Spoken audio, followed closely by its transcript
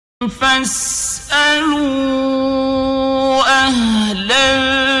فاسألوا أهل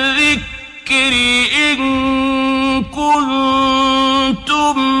الذكر إن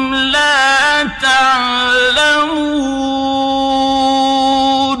كنتم لا تعلمون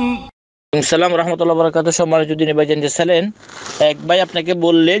আসসালামু রাহমাতুল্লাহি ওয়া বারাকাতুহু। সম্মানিত দিনী ভাই জানতেছিলেন, এক ভাই আপনাকে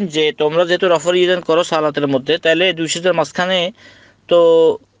বললেন যে তোমরা যেহেতু রফল ইদান করো সালাতের মধ্যে, তাহলে দুই সেজদার মাঝখানে তো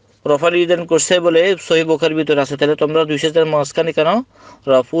রফল ইদান করছে বলে সহিহ বুখারীর ভিতরে আছে, তাহলে তোমরা দুই সেজদার মাঝখানে কেন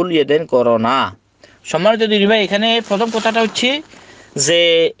রফুল ইদান করো না? সম্মানিত দিনী ভাই, এখানে প্রথম কথাটা হচ্ছে যে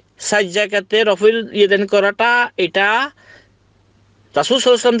সাজদাতে রফুল ইদান করাটা এটা রাসূল সাল্লাল্লাহু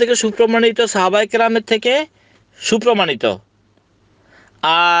আলাইহি ওয়াসাল্লাম থেকে সুপ্রমাণিত, সাহাবায়ে কেরামের থেকে সুপ্রমাণিত।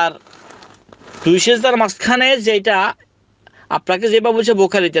 আর দুই সেজদার মাঝখানে যেটা আপনাকে যেভাবে বলছে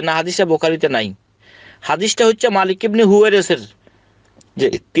বুখারীতে না, হাদিসটা বুখারীতে নাই। হাদিসটা হচ্ছে মালিক ইবনে হুয়াইরিসের, যে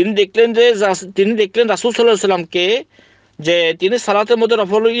তিনি দেখলেন রাসূল সাল্লাল্লাহু আলাইহি ওয়াসাল্লামকে যে তিনি সালাতের মধ্যে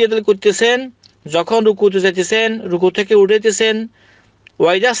রফল ইদান করতেছেন, যখন রুকুতে যেতেছেন, রুকু থেকে উঠেতেছেন,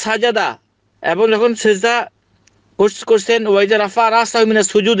 ওয়াইদা সাজাদা, এবং যখন সিজদা করছেন, ওয়াইদা রাফা রাসাহু মিনাস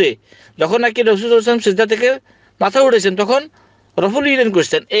সুজুদে, যখন নাকি রাসূল সাল্লাল্লাহু আলাইহি ওয়াসাল্লাম সিজদা থেকে মাথা উঠেছেন তখন রফুল ইদান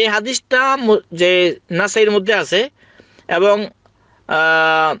করছেন। এই হাদিসটা যে নাসাইর মধ্যে আছে এবং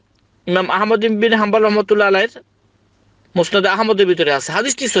ইমাম আহমদ বিন হাম্বল রহমাতুল্লাহ আলাইহির মুসনাদ আহমদের ভিতরে আছে।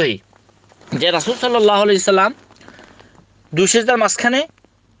 হাদিসটি সহিহ, যে রাসূল সাল্লাল্লাহু আলাইহি সাল্লাম দুই সিজদার মাঝখানে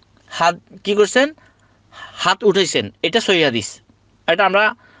হাত কি করছেন, হাত উঠাইছেন। এটা সহিহ হাদিস। এটা আমরা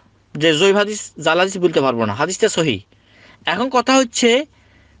যে জয়ীফ হাদিস, জাল হাদিস বলতে পারবো না, হাদিসটা সহিহ। এখন কথা হচ্ছে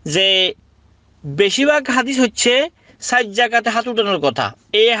যে বেশিরভাগ হাদিস হচ্ছে সাত জায়গাতে হাত উঠানোর কথা।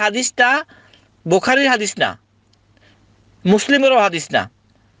 এই হাদিসটা বুখারীর হাদিস না, মুসলিমেরও হাদিস না,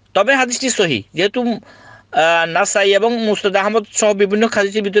 তবে হাদিসটি সহিহ। যেহেতু নাসাই এবং মুসনাদ আহমদ সহ বিভিন্ন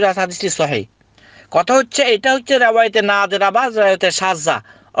হাদিসের ভিতরে আছে, হাদিসটি সহিহ। কথা হচ্ছে এটা হচ্ছে রাওয়ায়াতে নাদিরা বা রাওয়ায়াতে শাযযা,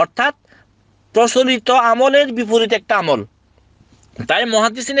 অর্থাৎ প্রচলিত আমলের বিপরীত একটা আমল। তাই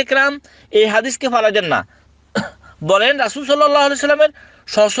মুহাদ্দিসিনে কেরাম এই হাদিসকে ফালাই দেন না, বলেন রাসূল সাল্লাল্লাহু আলাইহি সাল্লামের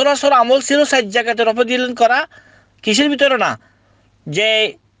সচরাচর আমল ছিল সাত জায়গাতে রফল ইদান করা। কিসের ভিতরে না, যে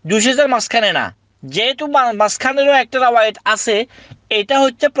দুই সেজদার মাঝখানে না। যেহেতু মাঝখানেরও একটা রাওয়ায়াত আছে, এটা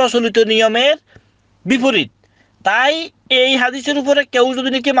হচ্ছে প্রচলিত নিয়মের বিপরীত। তাই এই হাদিসের উপরে কেউ যদি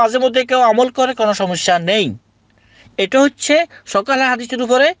নাকি মাঝে মধ্যে কেউ আমল করে কোনো সমস্যা নেই। এটা হচ্ছে সকল হাদিসের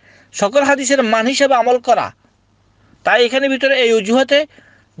উপরে সকল হাদিসের মান হিসেবে আমল করা। তাই এখানে ভিতরে এই অজুহাতে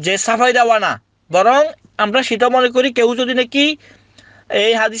যে সাফাই দেওয়া না, বরং আমরা সেটা মনে করি কেউ যদি নাকি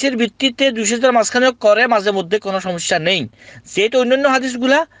এই হাদিসের ভিত্তিতে দুই সেজদার মাঝখানে করে মাঝে মধ্যে কোনো সমস্যা নেই। যেহেতু অন্যান্য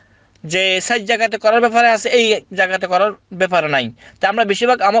হাদিসগুলা যে সাত জায়গাতে করার ব্যাপারে আছে, এই জায়গাতে করার ব্যাপারে নাই, তা আমরা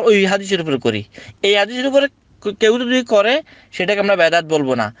বেশিরভাগ আমার ওই হাদিসের উপরে করি। এই হাদিসের উপরে কেউ যদি করে সেটাকে আমরা বেদাত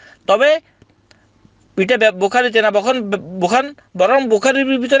বলবো না। তবে এটা বুখারীতে না, বরং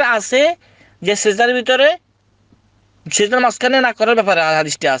বুখারীর ভিতরে আছে যে সেজদার ভিতরে সেজদার মাঝখানে না করার ব্যাপারে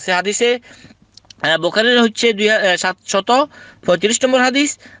হাদিসটি আছে। হাদিসে বুখারীর হচ্ছে 735 নম্বর হাদিস,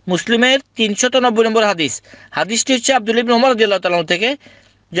 মুসলিমের 390 নম্বর হাদিস। হাদিসটি হচ্ছে আব্দুল্লাহ ইবনে ওমর রাদিয়াল্লাহু তাআলা থেকে,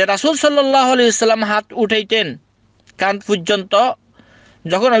 যে রাসূল সাল্লাল্লাহু আলাইহি ওয়াসাল্লাম হাত উঠাইতেন কান পর্যন্ত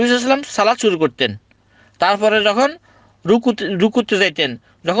যখন নবী সাল্লাল্লাহু আলাইহি ওয়াসাল্লাম সালাত শুরু করতেন, তারপরে যখন রুকুতে যাইতেন,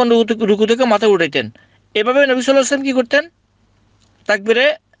 যখন রুকু থেকে মাথা উঠাইতেন। এভাবে নবী সাল্লাল্লাহু আলাইহি ওয়াসাল্লাম কি করতেন, তাকবীরে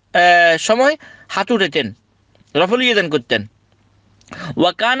সময় হাত উঠাইতেন, রফল ইদান করতেন।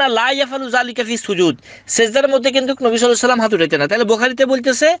 ওয়া কানা লা ইয়াফালু যালিকা ফি সুজুদ, সিজদার মধ্যে কিন্তু নবী সাল্লাল্লাহু আলাইহি ওয়াসাল্লাম হাত উঠাইতেন না। তাহলে বুখারীতে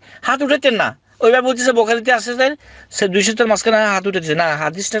বলতেছে হাত উঠাইতেন না, ওইভাবে বলতেছে বুখারীতে আছে যে সে দুই সেজদার মাঝখানে হাত উঠাইতেছে না।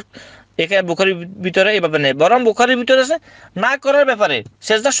 হাদিসটা এখানে বুখারীর ভিতরে এভাবে নেই, বরং বুখারীর ভিতরে আছে না করার ব্যাপারে,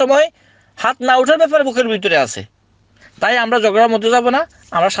 সিজদার সময় হাত না ওঠার ব্যাপারে বুখারীর ভিতরে আছে। তাই আমরা ঝগড়ার মধ্যে যাব না,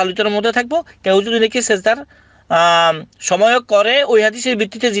 আমরা সালিতের মধ্যে থাকবো। কেউ যদি নাকি সিজদার সময় করে ওই হাদিসের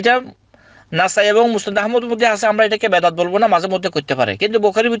ভিত্তিতে যেটা নাসাই এবং মুসনাদ আহমদের মধ্যে আছে, আমরা এটাকে বেদাত বলবো না, মাঝে মধ্যে করতে পারে। কিন্তু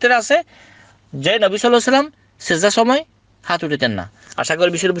বুখারীর ভিতরে আছে যে নবী সাল্লাল্লাহু আলাইহি ওয়াসাল্লাম সিজদার সময় হাত উঠাতেন না। আশা করি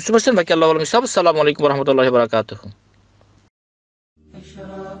বিষয়টা বুঝতে পারছেন। বাকি আল্লাহু আ'লাম। আসসালামু আলাইকুম ওয়া রাহমাতুল্লাহি ওয়া বারাকাতুহু।